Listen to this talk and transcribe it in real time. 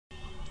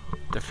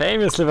The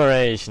famous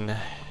liberation.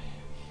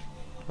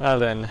 Well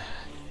then.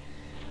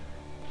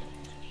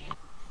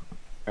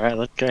 Alright,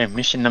 let's go.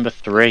 Mission number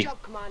 3. Good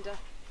job, Commander.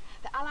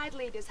 The Allied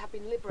leaders have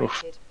been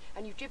liberated,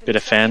 and you've driven Bit the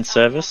of fan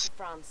Soviet army out service. of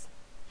France.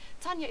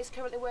 Tanya is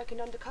currently working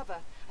undercover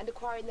and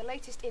acquiring the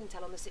latest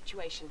intel on the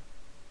situation.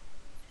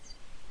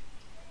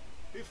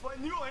 If I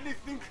knew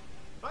anything,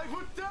 I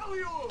would tell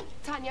you!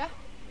 Tanya?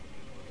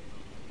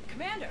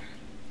 Commander!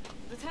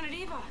 Lieutenant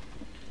Eva!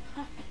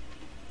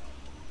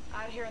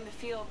 Out here in the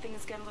field,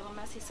 things get a little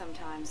messy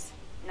sometimes.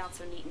 Not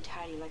so neat and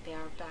tidy like they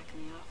are back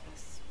in the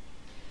office.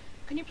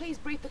 Can you please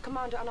brief the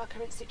Commander on our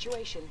current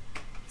situation?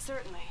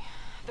 Certainly.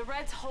 The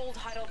Reds hold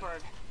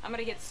Heidelberg. I'm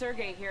gonna get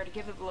Sergei here to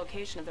give them the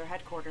location of their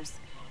headquarters.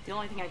 The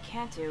only thing I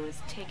can't do is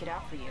take it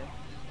out for you.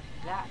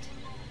 That,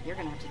 you're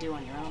gonna have to do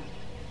on your own.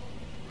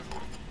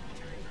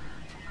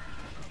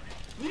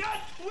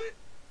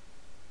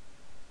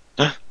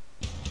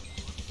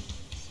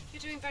 You're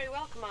doing very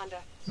well, Commander.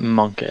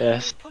 Monk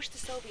ass. Push the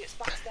Soviets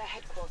back to their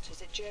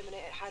headquarters at Germany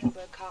at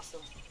Heidelberg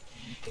Castle.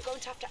 You're going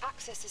to have to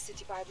access the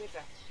city by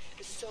river,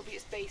 as the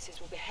Soviets' bases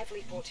will be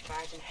heavily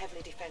fortified and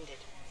heavily defended.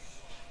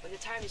 When the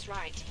time is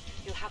right,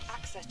 you'll have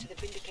access to the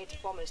vindicated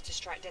bombers to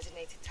strike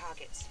designated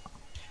targets.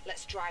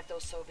 Let's drive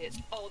those Soviets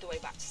all the way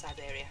back to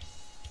Siberia.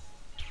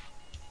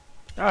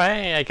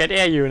 Alright, I get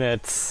air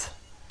units.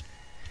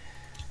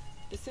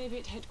 The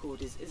Soviet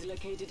headquarters is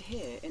located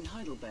here in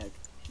Heidelberg.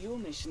 Your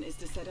mission is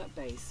to set up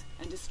base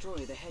and destroy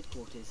the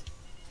headquarters.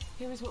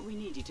 Here is what we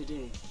need you to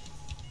do.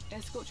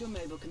 Escort your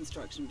mobile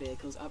construction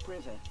vehicles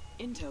upriver.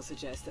 Intel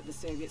suggests that the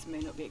Soviets may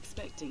not be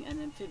expecting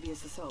an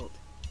amphibious assault.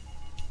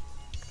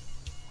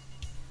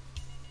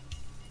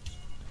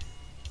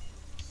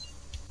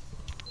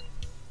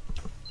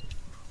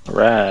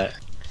 Right.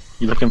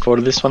 You looking forward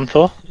to this one,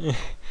 Thor?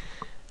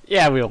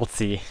 Yeah, we'll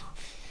see.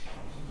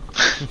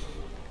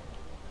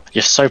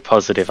 You're so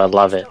positive, I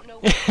love it.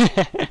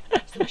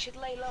 So we should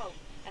lay low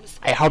and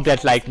I hope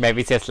that like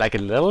maybe there's like a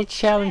little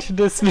challenge to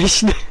this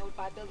mission.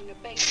 by building a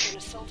base for an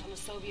assault on the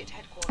Soviet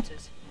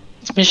headquarters.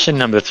 It's mission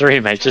number 3,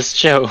 mate, just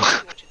chill.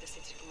 Much of the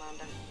city,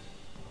 Commander.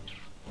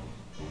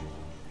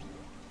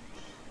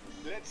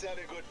 Let's have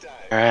a good time.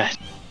 Alright.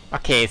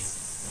 Okay,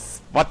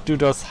 what do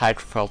those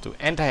hydrofoil do?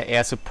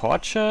 Anti-air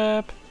support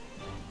ship?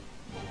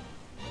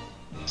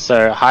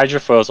 So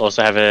hydrofoils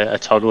also have a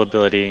toggle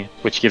ability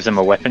which gives them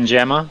a weapon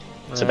jammer.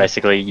 So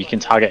basically you can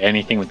target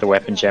anything with the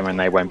weapon jammer and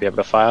they won't be able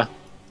to fire.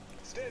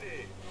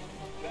 Steady.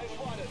 Nice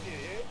water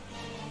here,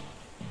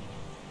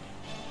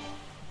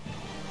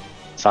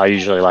 So I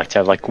usually like to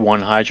have like one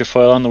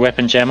hydrofoil on the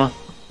weapon jammer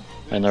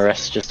and the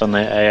rest just on the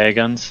AA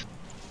guns.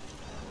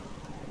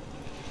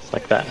 It's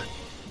like that.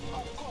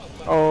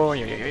 Oh,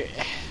 yeah.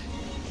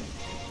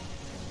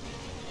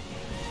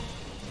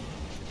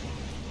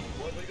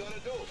 What we gonna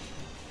do?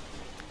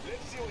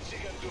 Let's see what she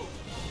can do.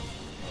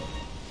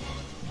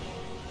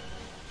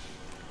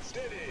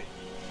 Steady.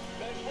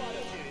 Nice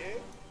water here,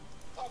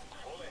 Up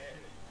overhead.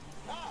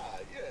 Ah,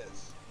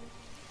 yes.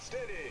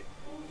 Steady.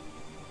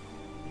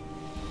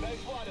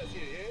 Nice water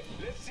here,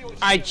 Let's see what she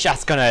I can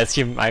just gonna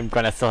assume I'm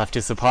gonna still have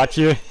to support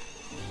you. do.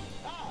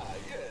 Ah,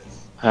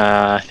 yes.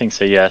 I think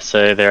so, yeah.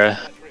 So there are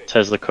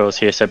Tesla coils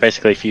here. So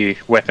basically if you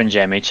weapon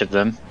jam each of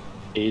them,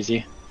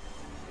 easy.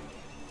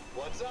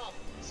 What's up?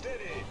 Steady.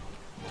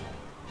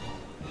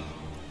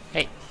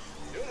 Hey,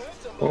 You heard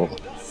somebody Oh,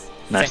 with us.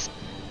 nice.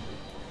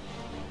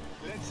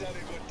 Let's have a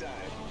good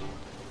time.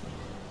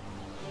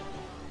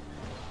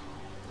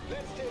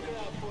 Let's take her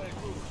out for a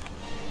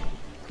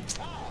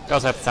cruise.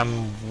 those have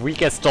some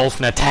weakest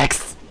dolphin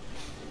attacks.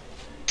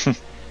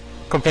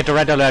 Compared to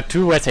Red Alert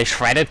 2 where they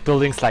shredded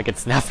buildings like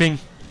it's nothing.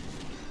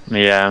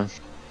 Yeah.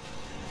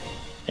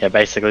 Yeah,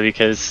 basically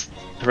because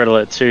Red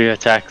Alert 2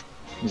 attack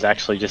is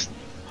actually just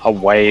a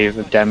wave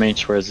of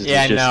damage, whereas this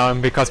Yeah, is just no,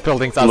 and because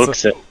buildings are looks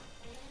so... it.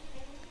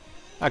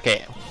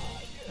 Okay,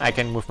 I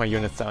can move my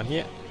units down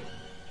here.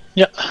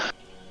 Yep.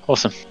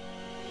 Awesome.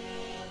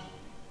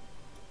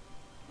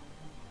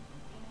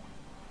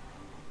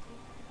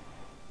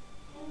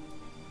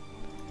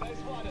 Nice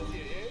water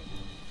here,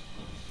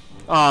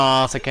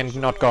 Oh, they can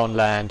not go on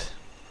land.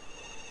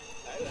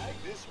 I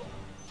like this one.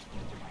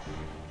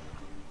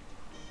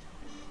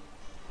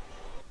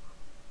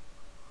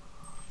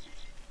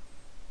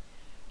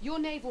 Your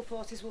naval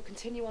forces will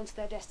continue on to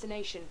their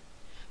destination,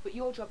 but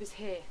your job is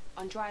here,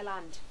 on dry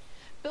land.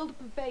 Build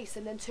up a base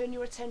and then turn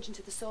your attention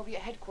to the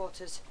Soviet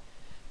headquarters.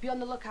 Be on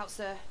the lookout,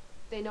 sir.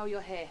 They know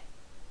you're here.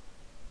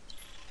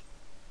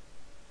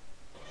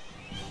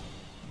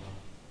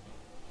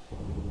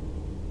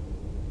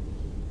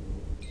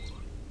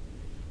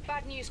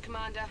 Bad news,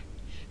 Commander.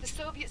 The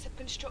Soviets have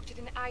constructed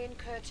an iron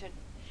curtain.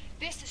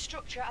 This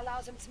structure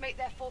allows them to make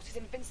their forces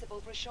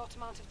invincible for a short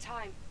amount of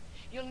time.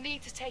 You'll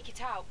need to take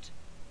it out.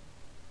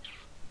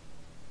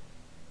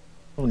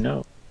 Oh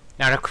no.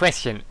 Now the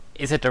question,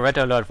 is it the Red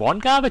Alert 1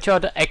 garbage or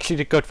actually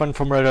the good one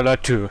from Red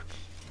Alert 2?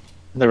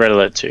 The Red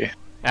Alert 2.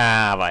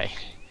 Ah, well.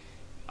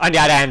 On the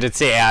other hand, it's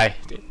the AI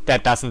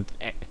that doesn't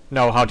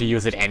know how to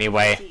use it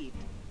anyway.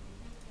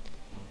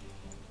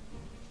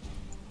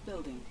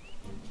 Building.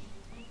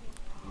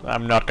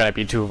 I'm not gonna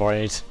be too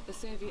worried. The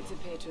Soviets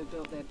appear to have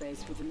built their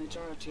base with the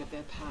majority of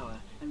their power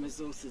and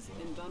resources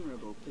in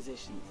vulnerable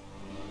positions.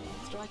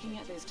 Striking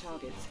at those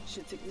targets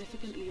should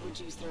significantly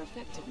reduce their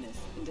effectiveness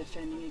in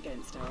defending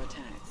against our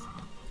attacks.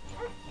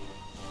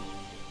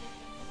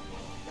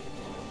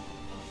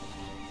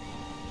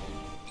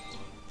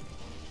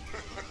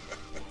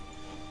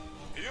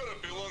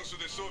 Europe belongs to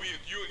the Soviet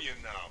Union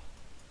now,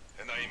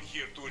 and I am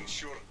here to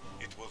ensure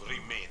it will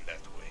remain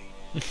that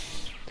way.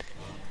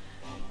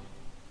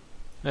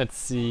 Let's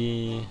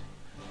see.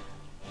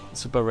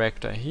 Super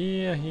reactor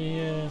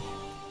here.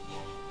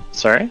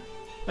 Sorry?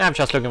 I'm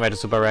just looking where the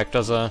super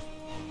reactors are.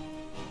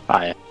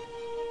 Ah, yeah.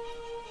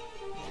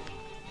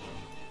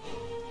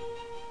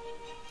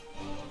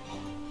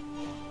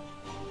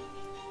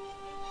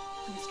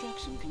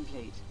 Construction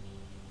complete.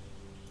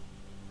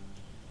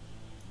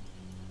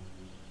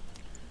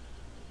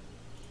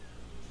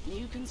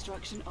 New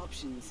construction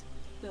options.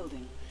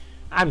 Building.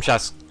 I'm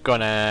just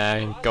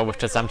gonna go with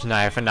the assumption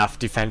I have enough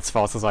defense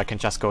forces so I can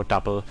just go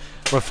double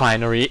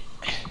refinery.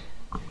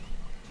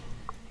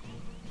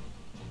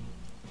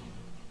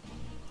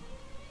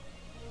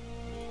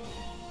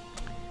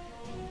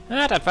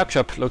 Ah, that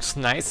workshop looks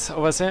nice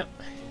over there.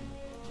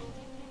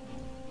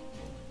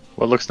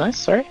 What looks nice,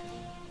 sorry?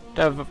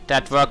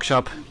 That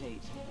workshop.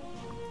 Complete.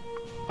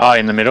 Oh,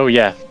 in the middle,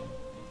 yeah.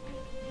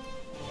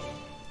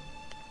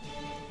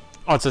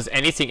 Also, is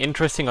anything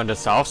interesting on the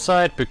south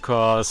side?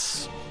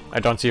 Because I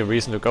don't see a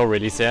reason to go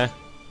really there.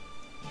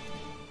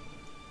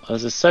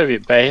 There's a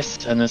Soviet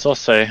base, and there's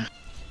also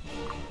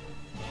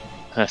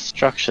a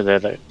structure there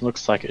that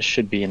looks like it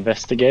should be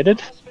investigated.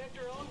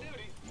 Inspector on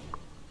duty.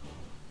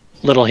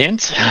 Little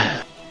hint.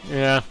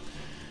 Yeah.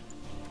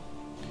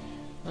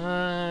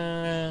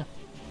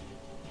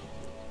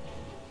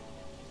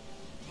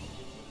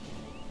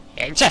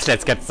 Yeah, just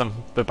let's get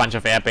a bunch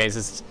of air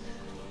bases.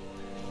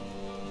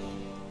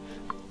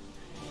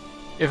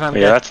 If I'm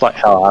Yeah, that's like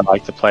how I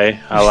like to play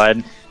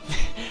Allied.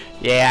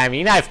 yeah, I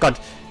mean I've got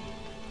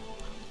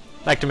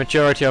like the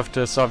majority of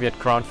the Soviet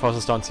ground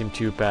forces don't seem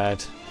too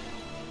bad.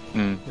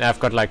 I've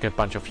got like a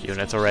bunch of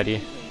units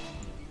already.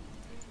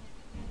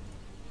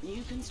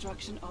 New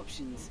construction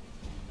options.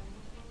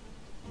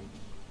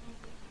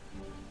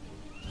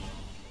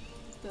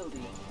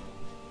 Building.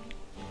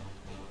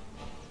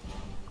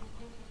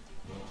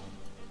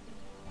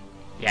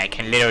 Yeah, I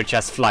can literally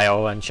just fly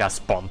over and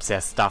just bomb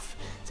their stuff.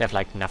 They have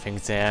like nothing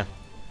there.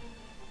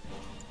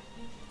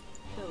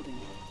 Building.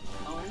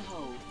 On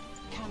hold.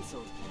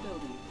 Cancelled.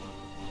 Building.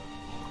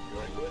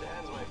 You're in good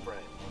hands, my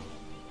friend.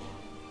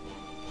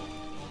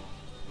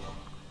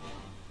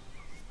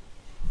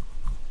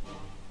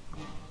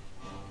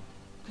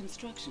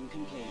 Construction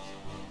complete.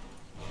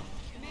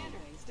 Commander,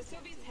 the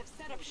Soviets have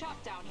set up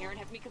shop down here and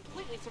have me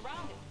completely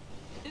surrounded.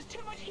 There's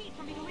too much heat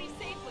for me to leave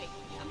safely.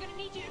 I'm gonna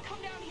need you to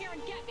come down here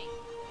and get me.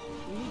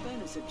 New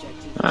bonus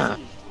objective Ah.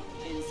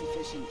 received.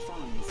 Insufficient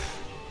funds.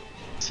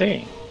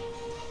 See.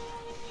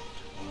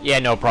 Yeah,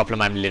 no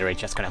problem. I'm literally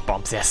just gonna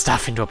bomb their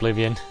stuff into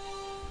oblivion.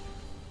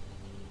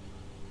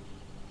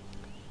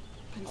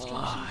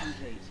 Construction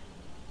complete.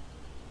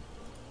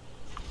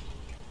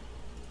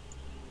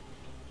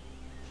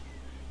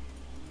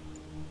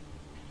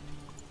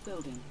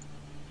 Building.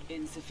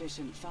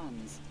 Insufficient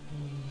funds.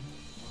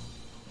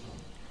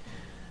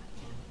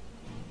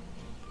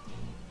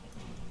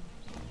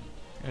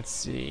 Let's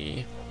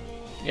see.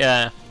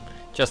 Yeah,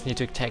 just need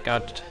to take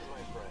out.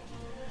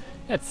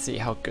 Let's see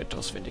how good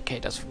those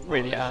vindicators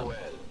really are. Well,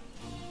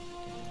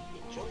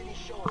 enjoy the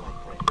show, my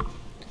friend.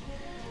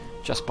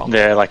 Just bomb.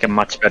 They're like a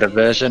much better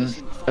version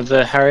of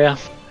the Harrier.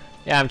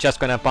 Yeah, I'm just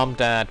gonna bomb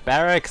that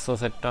barracks so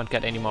that I don't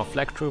get any more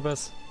flag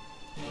troopers.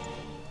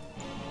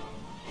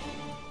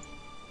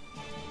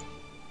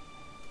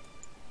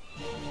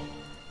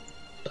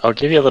 I'll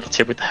give you a little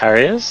tip with the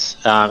Harriers,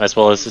 as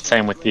well as the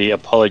same with the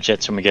Apollo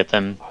jets when we get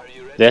them.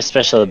 Their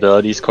special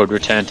ability is called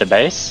Return to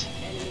Base.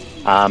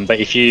 But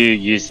if you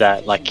use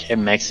that, like, it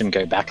makes them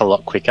go back a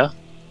lot quicker.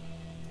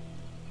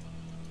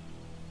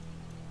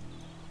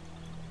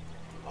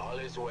 All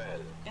is well.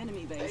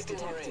 Enemy base Taking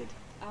detected. range.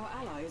 Our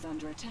ally is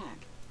under attack.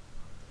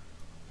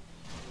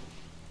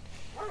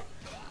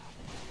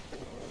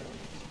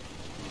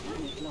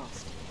 Unit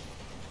lost.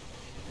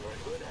 You're in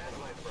good hands,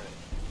 my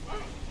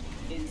friend.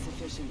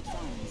 Insufficient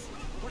funds.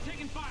 We're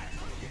taking fire.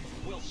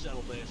 We'll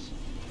settle this.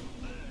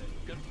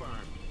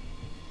 Confirmed.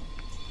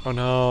 Oh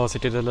no, they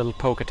did a little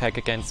poke attack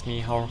against me.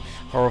 How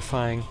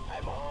horrifying.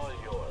 I'm all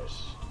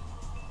yours.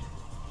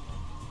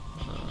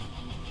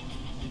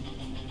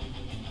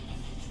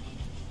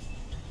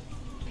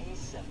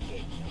 Piece of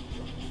cake.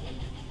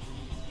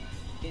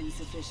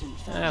 Insufficient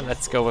funds.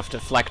 Let's go with the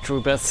flag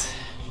troopers.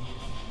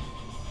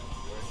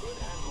 You're in good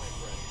hands, my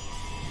friend.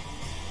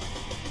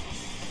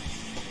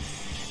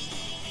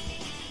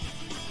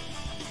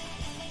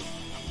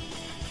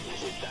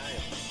 Easy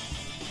time.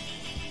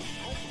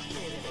 I'll just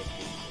trade in a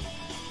piece.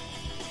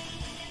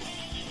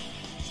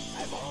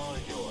 I'm all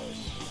yours.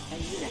 A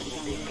unit is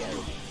under Take care of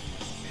attack.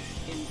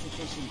 me.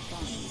 Insufficient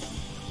funds.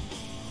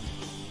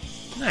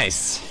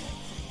 Nice.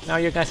 Now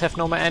you guys have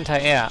no more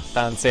anti-air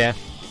down there.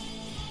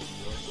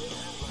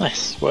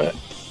 Nice work.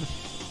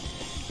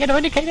 Yeah, the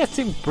indicators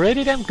seem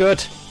pretty damn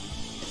good.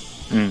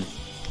 Hmm.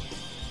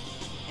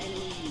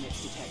 Enemy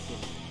units detected.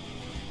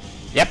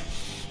 Yep.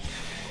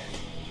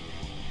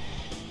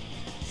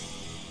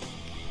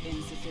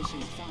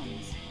 Insufficient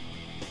funds.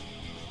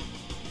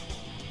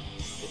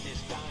 It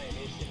is time,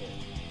 isn't it?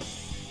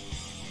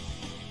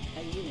 A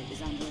unit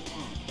is under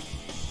attack.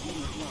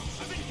 Unit lost.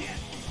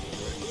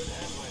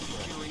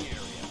 Securing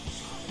area.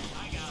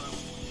 I got him.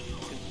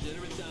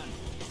 Consider it done.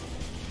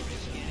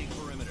 Scanning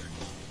perimeter.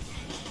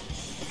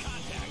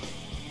 Contact.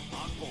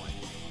 On point.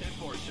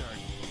 10-4, sir.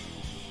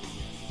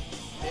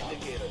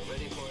 Indicator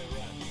ready for a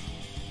run.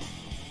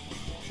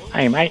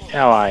 Hey mate,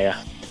 how are ya?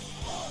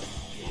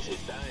 Is it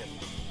time?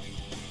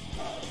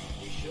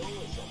 The show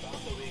is about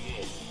to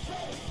begin.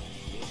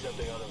 Need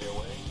something out of your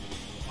way?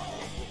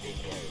 Take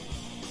care of it.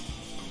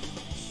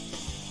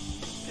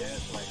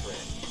 Yes, my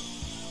friend.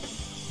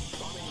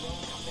 Bombing run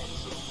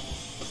commencing.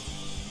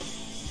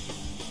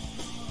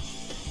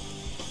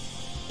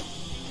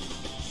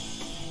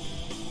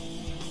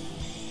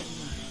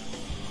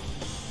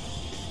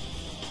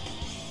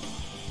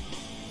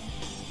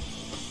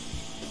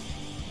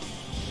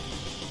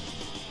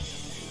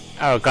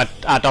 Oh god,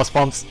 those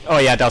bombs. Oh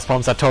yeah, those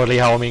bombs are totally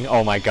homing.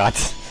 Oh my god.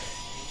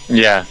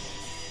 Yeah.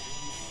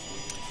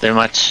 They're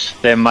much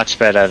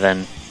better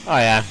than Oh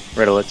yeah.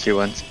 Riddler 2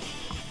 ones.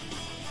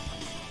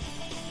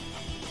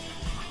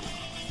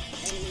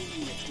 Enemy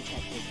units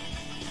detected.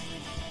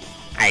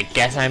 I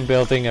guess I'm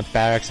building a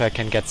barrack so I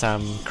can get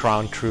some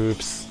ground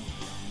troops.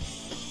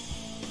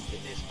 It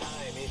is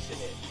time,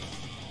 isn't it?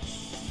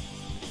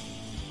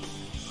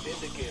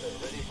 Indicator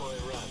ready for a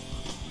run.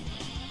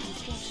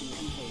 Construction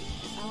complete.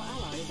 Our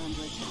ally is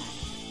under attack.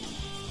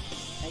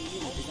 A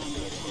unit is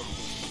under attack.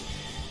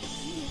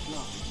 Unit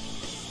lost.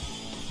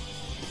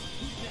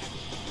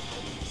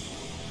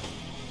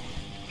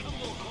 Come a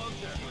little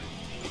closer.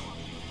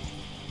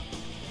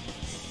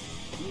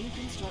 New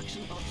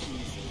construction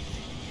options.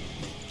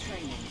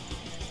 Training.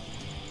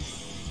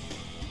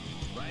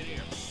 Right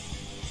here.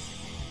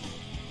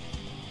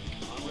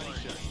 I'm ready,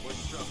 sir. What's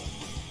the trouble?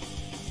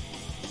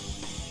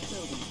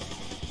 Building.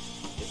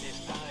 It is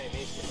time,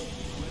 isn't it?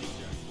 Ready,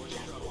 sir. What's the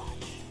trouble?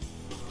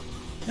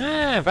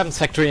 Weapons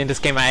factory in this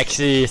game are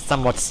actually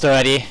somewhat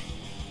sturdy.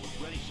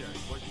 Ready, sir.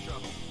 What's the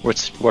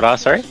trouble? What are,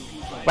 sorry?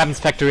 Weapons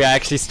factory are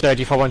actually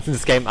sturdy for once in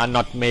this game, are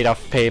not made of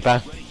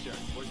paper. Ready, sir.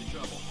 What's the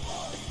trouble?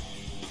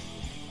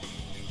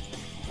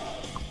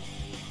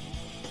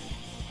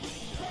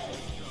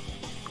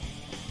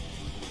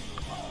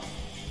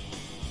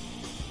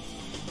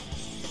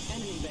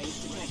 Enemy base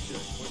detected.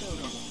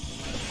 Building.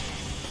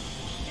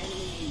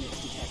 Enemy units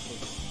detected.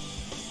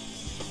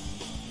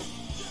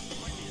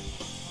 Right here.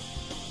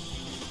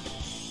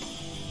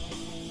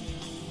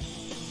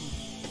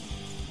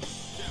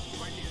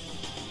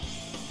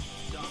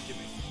 Talk to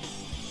me.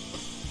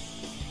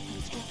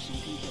 Construction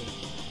complete.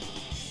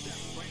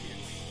 Right here.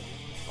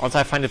 Also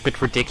I find it a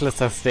bit ridiculous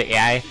that the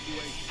AI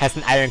has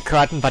an iron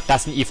curtain but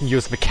doesn't even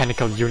use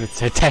mechanical units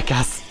to attack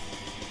us.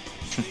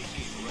 A unit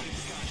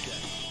is under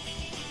attack.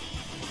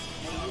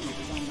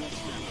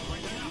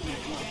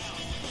 Unit lost.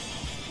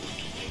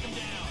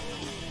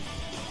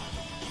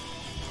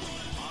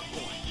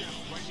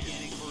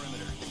 Scanning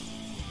perimeter.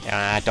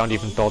 Yeah, don't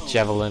even build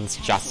javelins,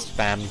 just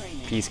spam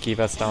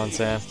peacekeepers down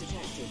there. Detected.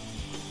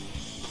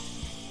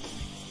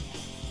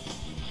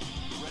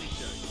 Ready,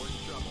 sir. What's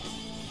the trouble?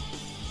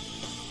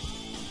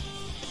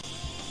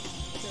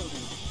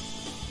 Building.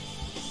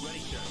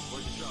 Ready, sir.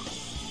 What's the trouble?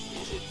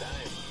 Is it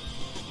time?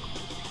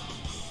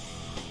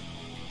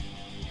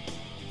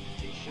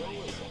 The show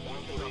is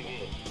about to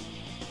begin.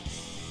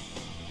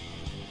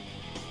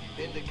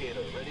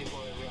 Indicator ready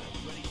for a run.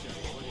 Ready, sir.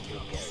 What's the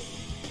trouble?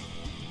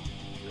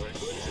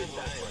 Is it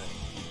time?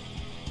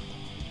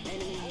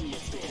 Enemy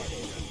units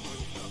detected.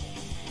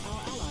 Our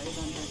ally is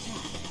under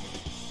attack.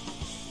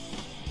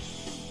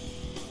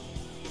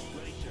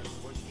 Ready, sir.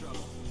 What's the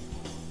trouble?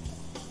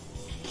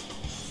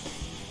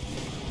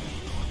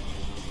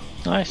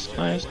 Nice.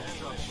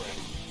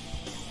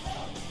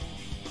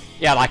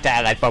 Yeah, like the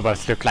allied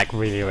bombers look like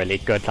really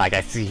good, like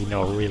I see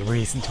no real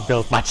reason to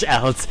build much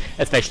else,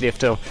 especially if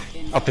the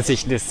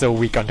opposition is so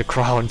weak on the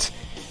ground.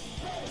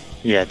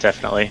 Yeah,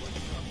 definitely.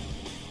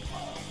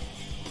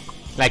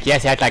 Like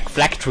yes, I had like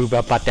flag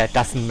trooper, but that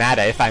doesn't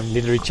matter if I'm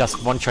literally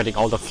just one-shotting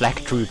all the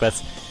flag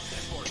troopers.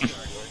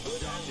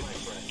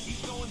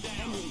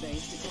 Enemy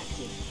base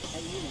detected. A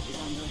unit is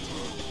under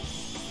attack.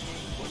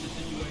 What's the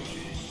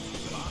situation?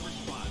 Bomb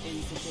response.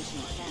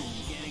 Insufficient funds.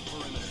 Scanning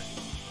perimeter.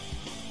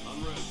 En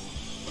route.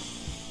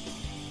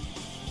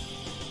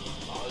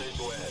 All is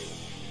well.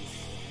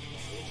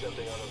 Need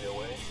something out of your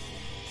way?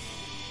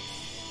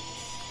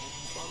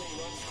 Bombing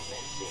run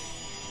commencing.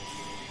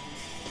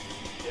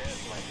 Yes,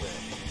 my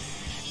friend.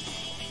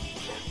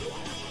 Yes, you are,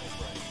 my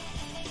friend.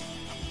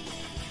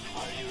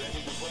 Are you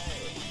ready to play?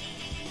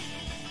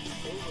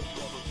 They will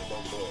trouble you no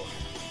more.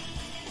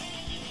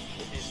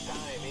 It is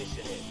time,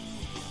 isn't it?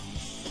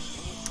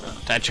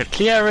 That should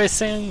clear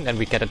everything. Then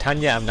we get a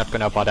Tanya. I'm not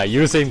gonna bother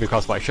using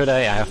because why should I?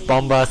 I have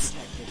bombers.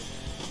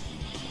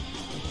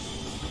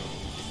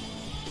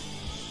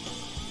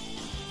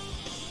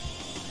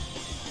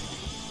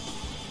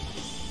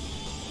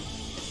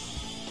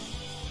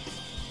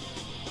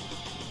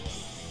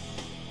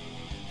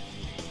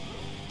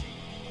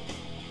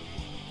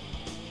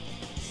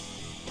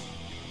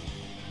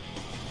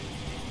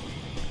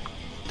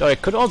 Though I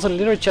could also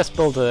literally just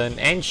build an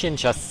engine,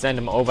 just send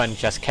them over and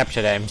just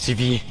capture the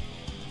MCV.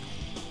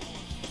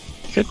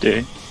 Could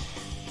do.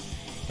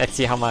 Let's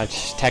see how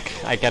much tech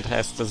I get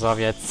as the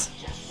Soviets.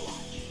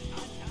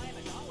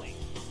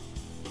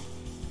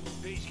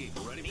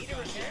 Peacekeeper, ready for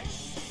contact?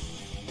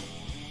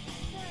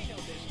 I know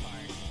this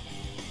part.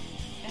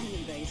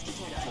 Enemy base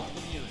detected.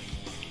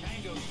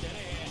 Tango dead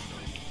ahead.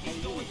 A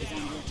unit is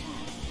under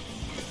attack.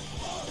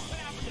 What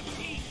happened to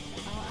Pete?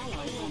 Our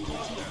ally is under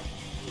attack.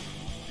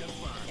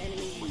 Confirmed.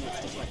 Enemy units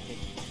detected.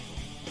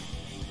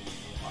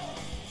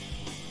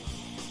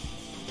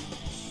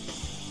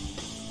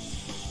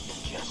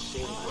 Just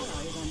seen Our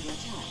ally is under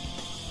attack.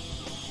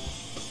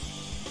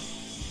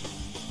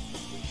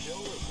 the show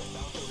is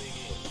about to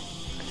begin.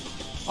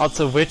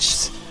 Also, which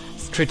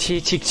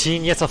strategic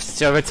genius of the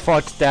Soviets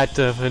thought that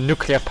the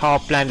nuclear power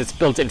plant is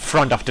built in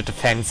front of the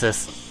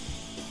defenses?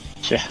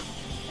 Yeah.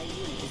 A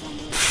unit is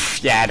under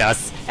attack. Yeah, it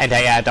does. And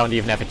I don't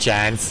even have a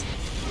chance.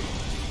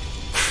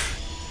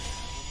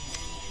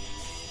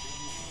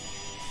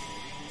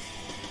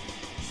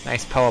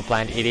 Nice power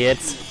plant,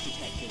 idiots.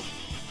 Detected.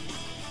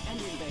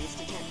 Enemy base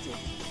detected.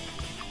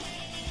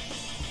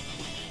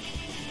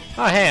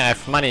 Oh hey, I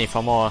have money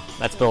for more.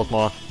 Let's build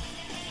more.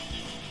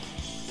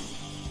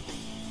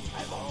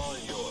 I'm all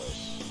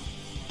yours.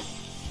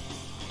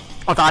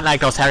 Although unlike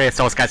those Harriers,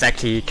 those guys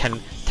actually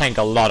can tank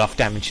a lot of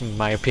damage in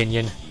my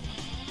opinion.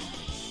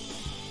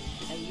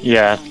 A unit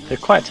Yeah, is under they're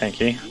quite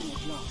tanky.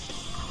 Unit lost.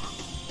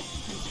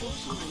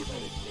 Construction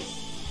complete.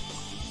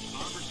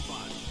 On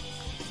response.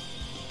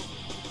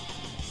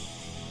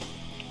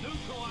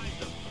 Neutralize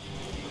them.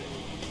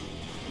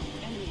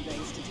 Enemy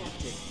base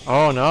detected.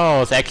 Oh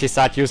no, they actually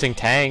start using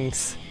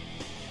tanks.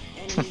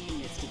 Enemy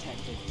units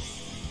detected.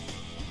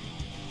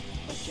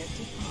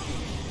 Objective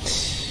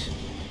complete.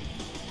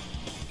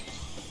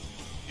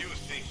 You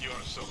think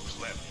you're so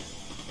clever.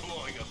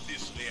 Blowing up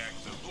this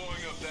reactor,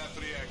 blowing up that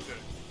reactor.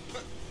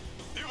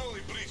 You've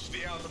only breached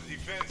the outer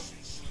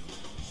defenses.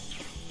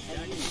 A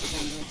unit is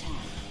under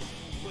attack.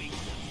 Wait.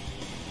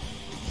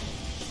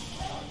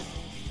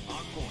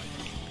 On point.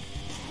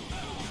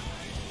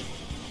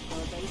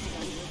 Our base is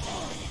under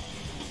attack.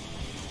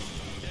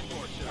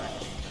 10-4, sir.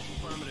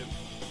 Affirmative.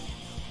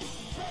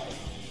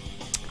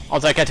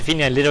 Also, I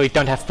Catafina literally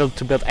don't have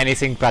to build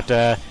anything but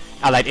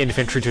allied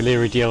infantry to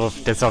literally deal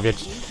with the Soviet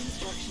New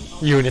construction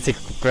of units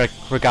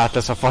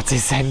regardless of what they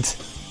send.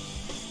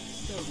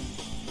 building.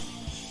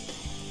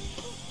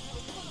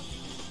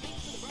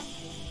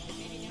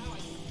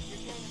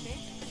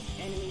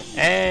 Enemy unit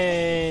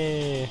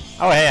Hey!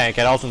 Oh hey, I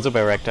get also a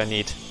super reactor,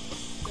 neat.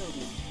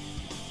 building.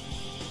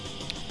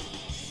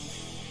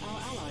 Our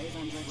ally is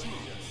under attack.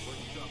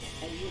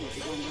 A unit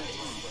is under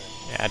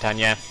attack. Yeah,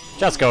 Tanya,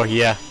 just go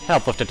here,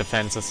 help with the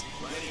defenses.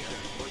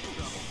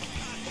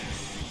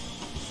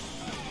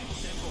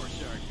 10-4,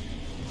 sir.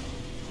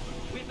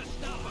 We have to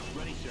stop them.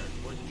 Ready, sir.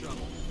 Where's the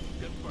trouble?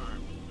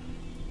 Confirmed.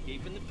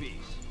 Keeping the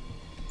peace.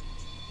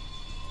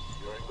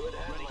 You're in good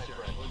hands, Ready, my sir.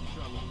 friend. Where's the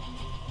trouble?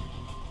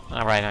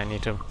 Alright, I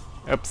need to...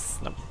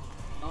 Oops, no. On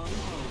hold.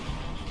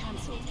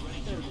 Cancelled.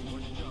 Building.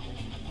 Where's the trouble?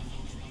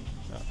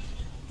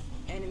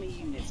 Enemy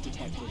units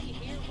detected.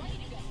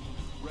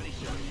 Ready,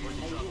 sir. Where's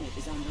the A trouble? unit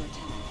is under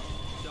attack.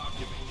 Talk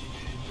to me.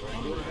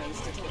 Enemy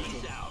base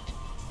detected. Peace out.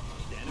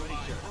 Stand by,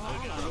 sir. Our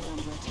ally is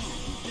under attack.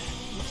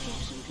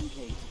 Construction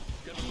complete.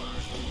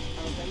 Confirmed.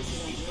 Our base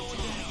is under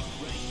attack.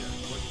 Ready, sir.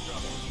 Where's the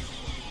trouble?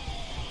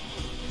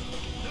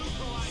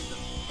 Neutralize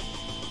them.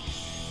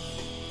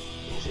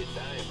 Easy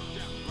time.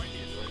 Right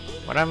here. You're in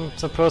good What I'm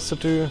supposed to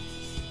do...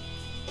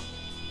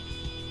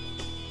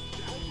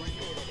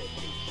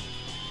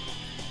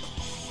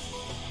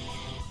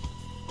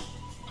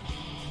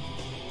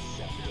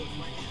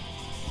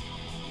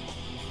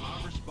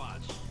 On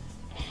response.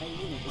 A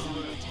unit is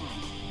under attack.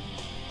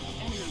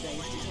 Enemy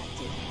base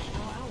detected.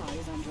 Our ally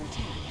is under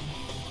attack.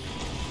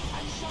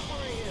 I'm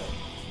somewhere here.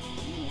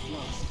 Unit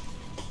lost.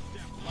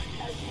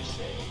 As you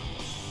say.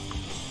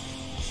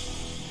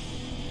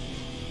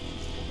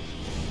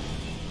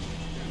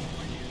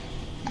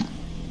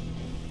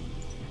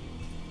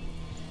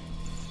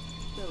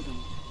 Building.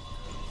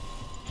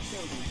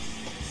 Building.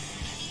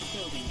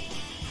 Building.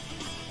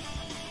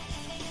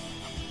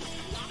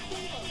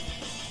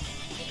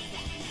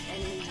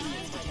 Enemy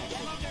units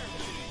detected.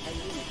 A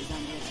unit is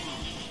under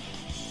attack.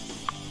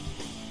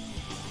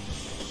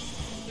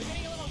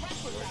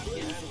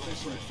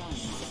 Insufficient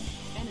funds.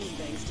 Enemy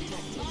base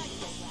detected.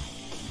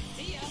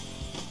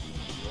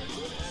 You're in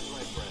good hands,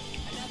 my friend.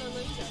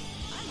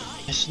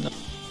 It's not.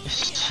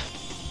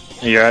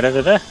 You're right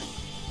over there?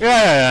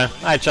 Yeah,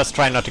 I just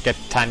try not to get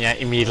Tanya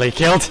immediately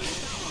killed.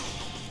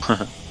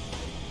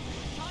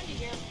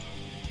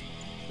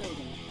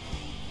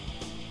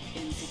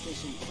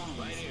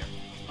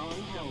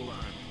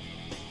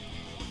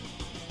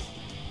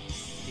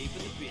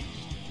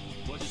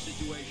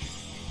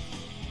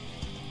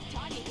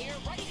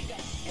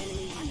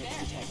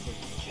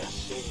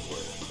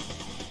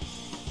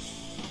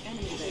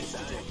 Enemy base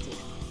detected.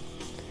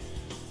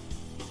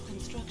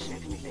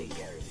 Construction complete.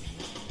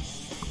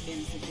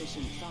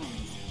 Insufficient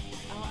funds.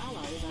 Our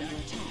ally is under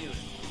attack.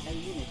 A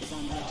unit is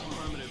under attack.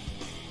 Affirmative.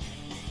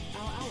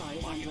 Our ally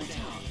is under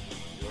attack.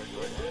 Unit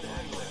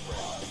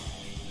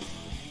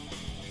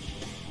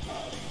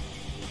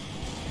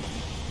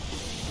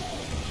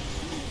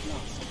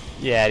lost.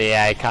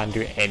 Yeah, I can't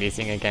do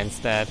anything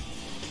against that.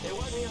 They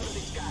want me out of the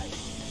sky.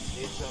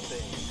 Need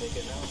something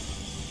taken out?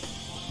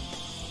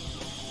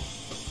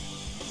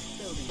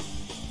 Building.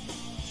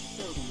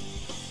 Building.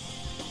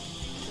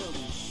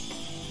 Building.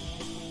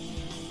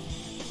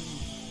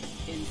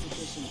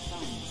 Insufficient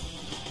funds.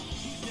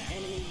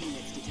 Enemy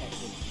units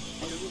detected.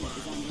 A unit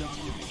is under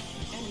attack.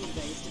 Enemy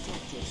base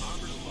detected.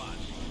 Armor spot.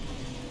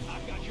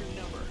 I've got your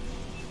number.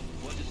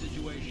 What's the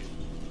situation?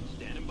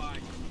 Standing by.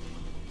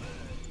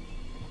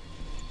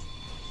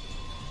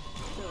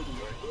 Building.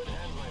 Good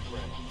hand, my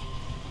friend.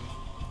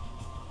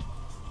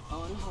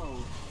 On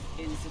hold.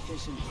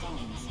 Insufficient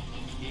funds.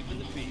 Keeping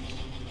the peace.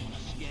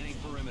 Scanning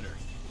perimeter.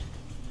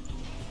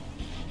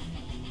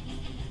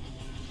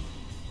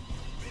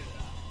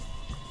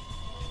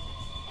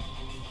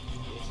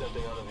 Need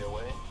something out of your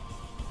way?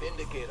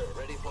 Indicator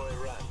ready for a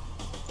run.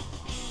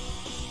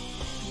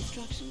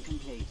 Construction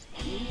complete.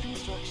 New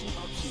construction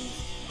options.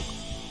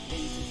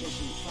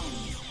 Insufficient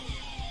funds.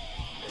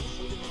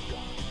 Exceedingly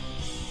gone.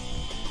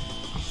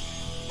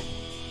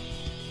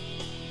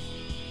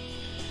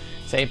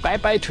 Say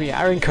bye-bye to your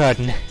Iron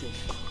Curtain. Active.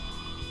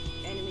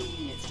 Enemy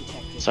units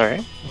detected.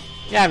 Sorry?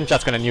 Yeah, I'm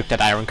just gonna nuke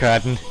that Iron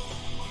Curtain.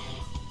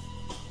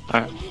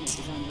 Alright. Unit is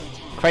under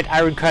attack. Great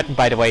Iron Curtain,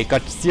 by the way,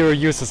 got 0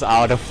 uses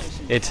out of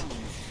it.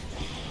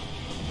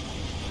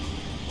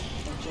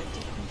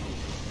 Objective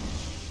complete.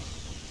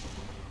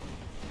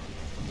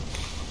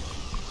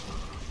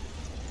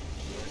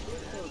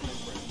 Building.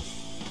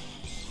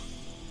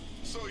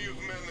 So you've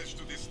managed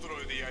to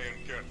destroy the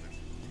Iron Curtain.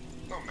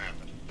 No matter.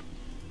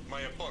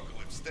 My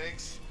apocalypse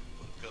tanks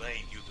will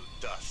grind you to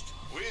dust,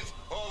 with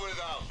or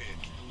without it.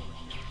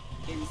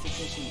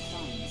 Insufficient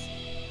funds.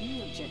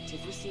 New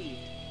objective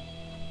received.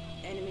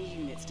 Enemy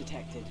units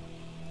detected.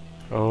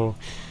 Oh.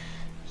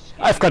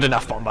 I've got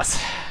enough bombers.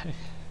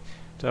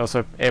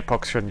 Also,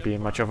 Apox shouldn't be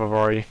much of a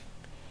worry.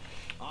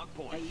 On A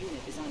point.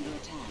 unit is under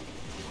attack.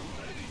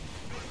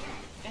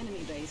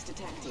 Enemy base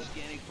detected.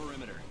 Scanning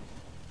perimeter.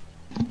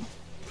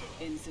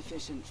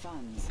 Insufficient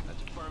funds.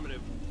 That's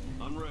affirmative.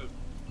 En route.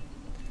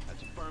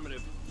 That's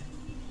affirmative.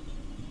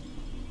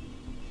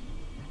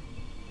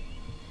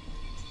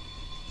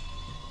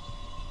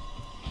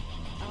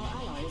 Our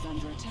ally is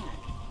under attack.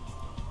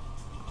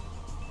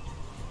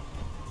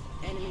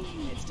 Enemy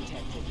units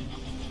detected.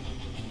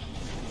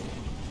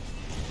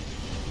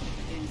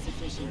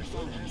 Insufficient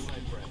funds. My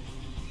friend.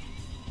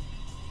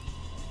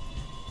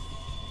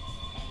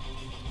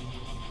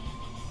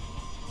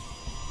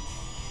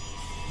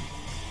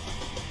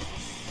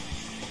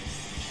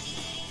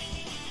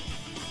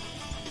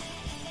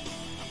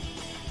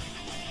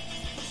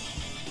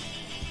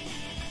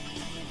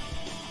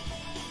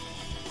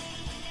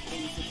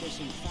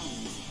 Insufficient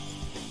funds.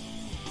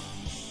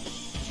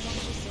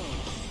 Structure sold.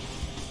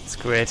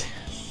 Screw it.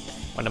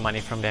 Want the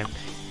money from them.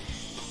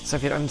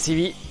 Soviet on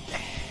TV.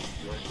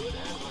 You're a good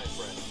hand, my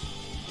friend.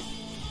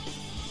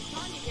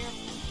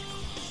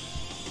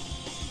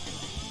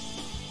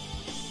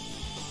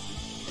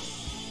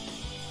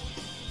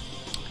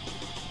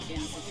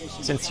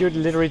 Insufficient Since you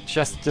literally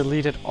just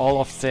deleted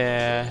all of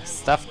the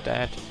stuff,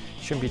 that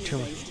shouldn't be too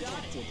much. base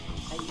detected.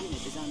 A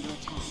unit is under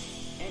attack.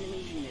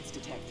 Enemy units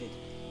detected.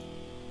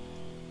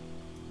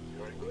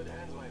 You're a good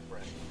hand, my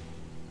friend.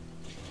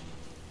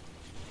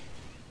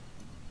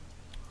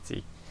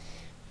 See.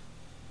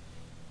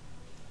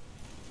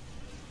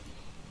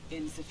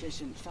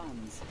 Insufficient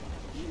funds.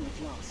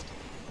 Unit lost.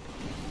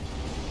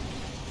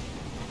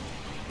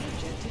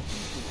 Objective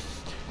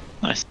complete.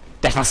 Nice.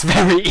 That was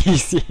very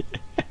easy.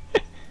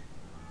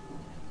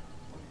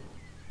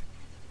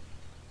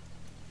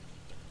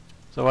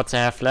 So what's I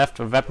have left?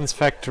 A weapons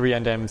factory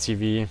and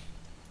MCV.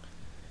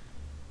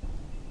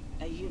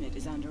 A unit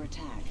is under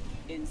attack.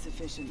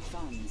 Insufficient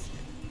funds.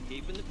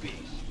 Keeping the peace.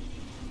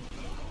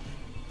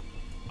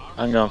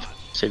 I'm going for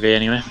CV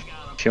anyway.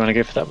 If you want to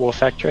go for that war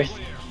factory.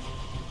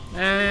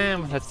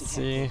 Let's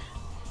see.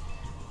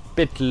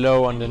 Bit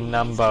low on the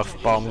number of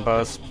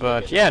bombers,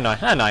 but yeah, no,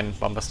 9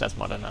 bombers, that's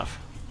more than enough.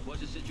 What's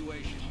the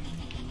situation?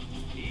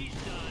 He's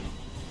done.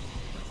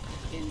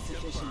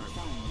 Insufficient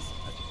funds.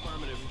 That's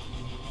affirmative.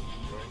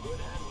 You're a good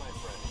hand, my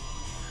friend.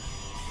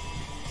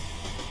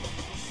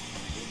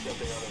 Need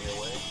something out of your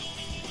way?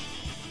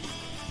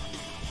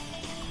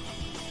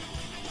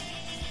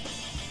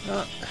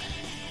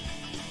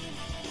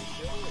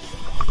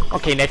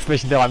 Okay, next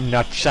mission though, I'm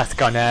not just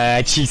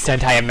gonna cheese the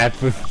entire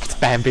map with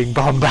spamming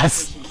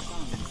bombers.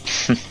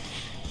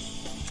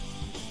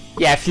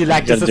 Yeah, I feel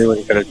like You this gotta do what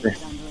is, you gotta do.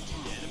 Is under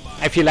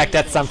attack. I feel like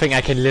that's something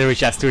I can literally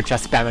just do,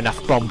 just spam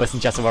enough bombers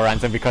and just overrun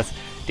them, because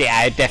the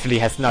AI definitely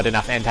has not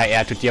enough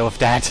anti-air to deal with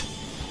that.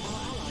 Our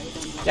ally is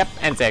under Yep,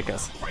 and there it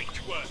goes.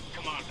 Great work,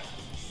 Commander.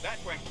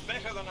 That went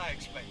better than I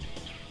expected.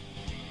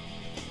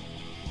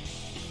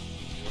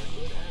 You're a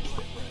good hand,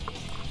 my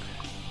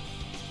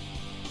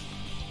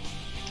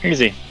friend.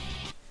 Easy.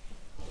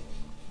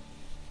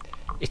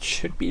 It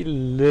should be a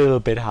little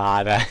bit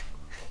harder.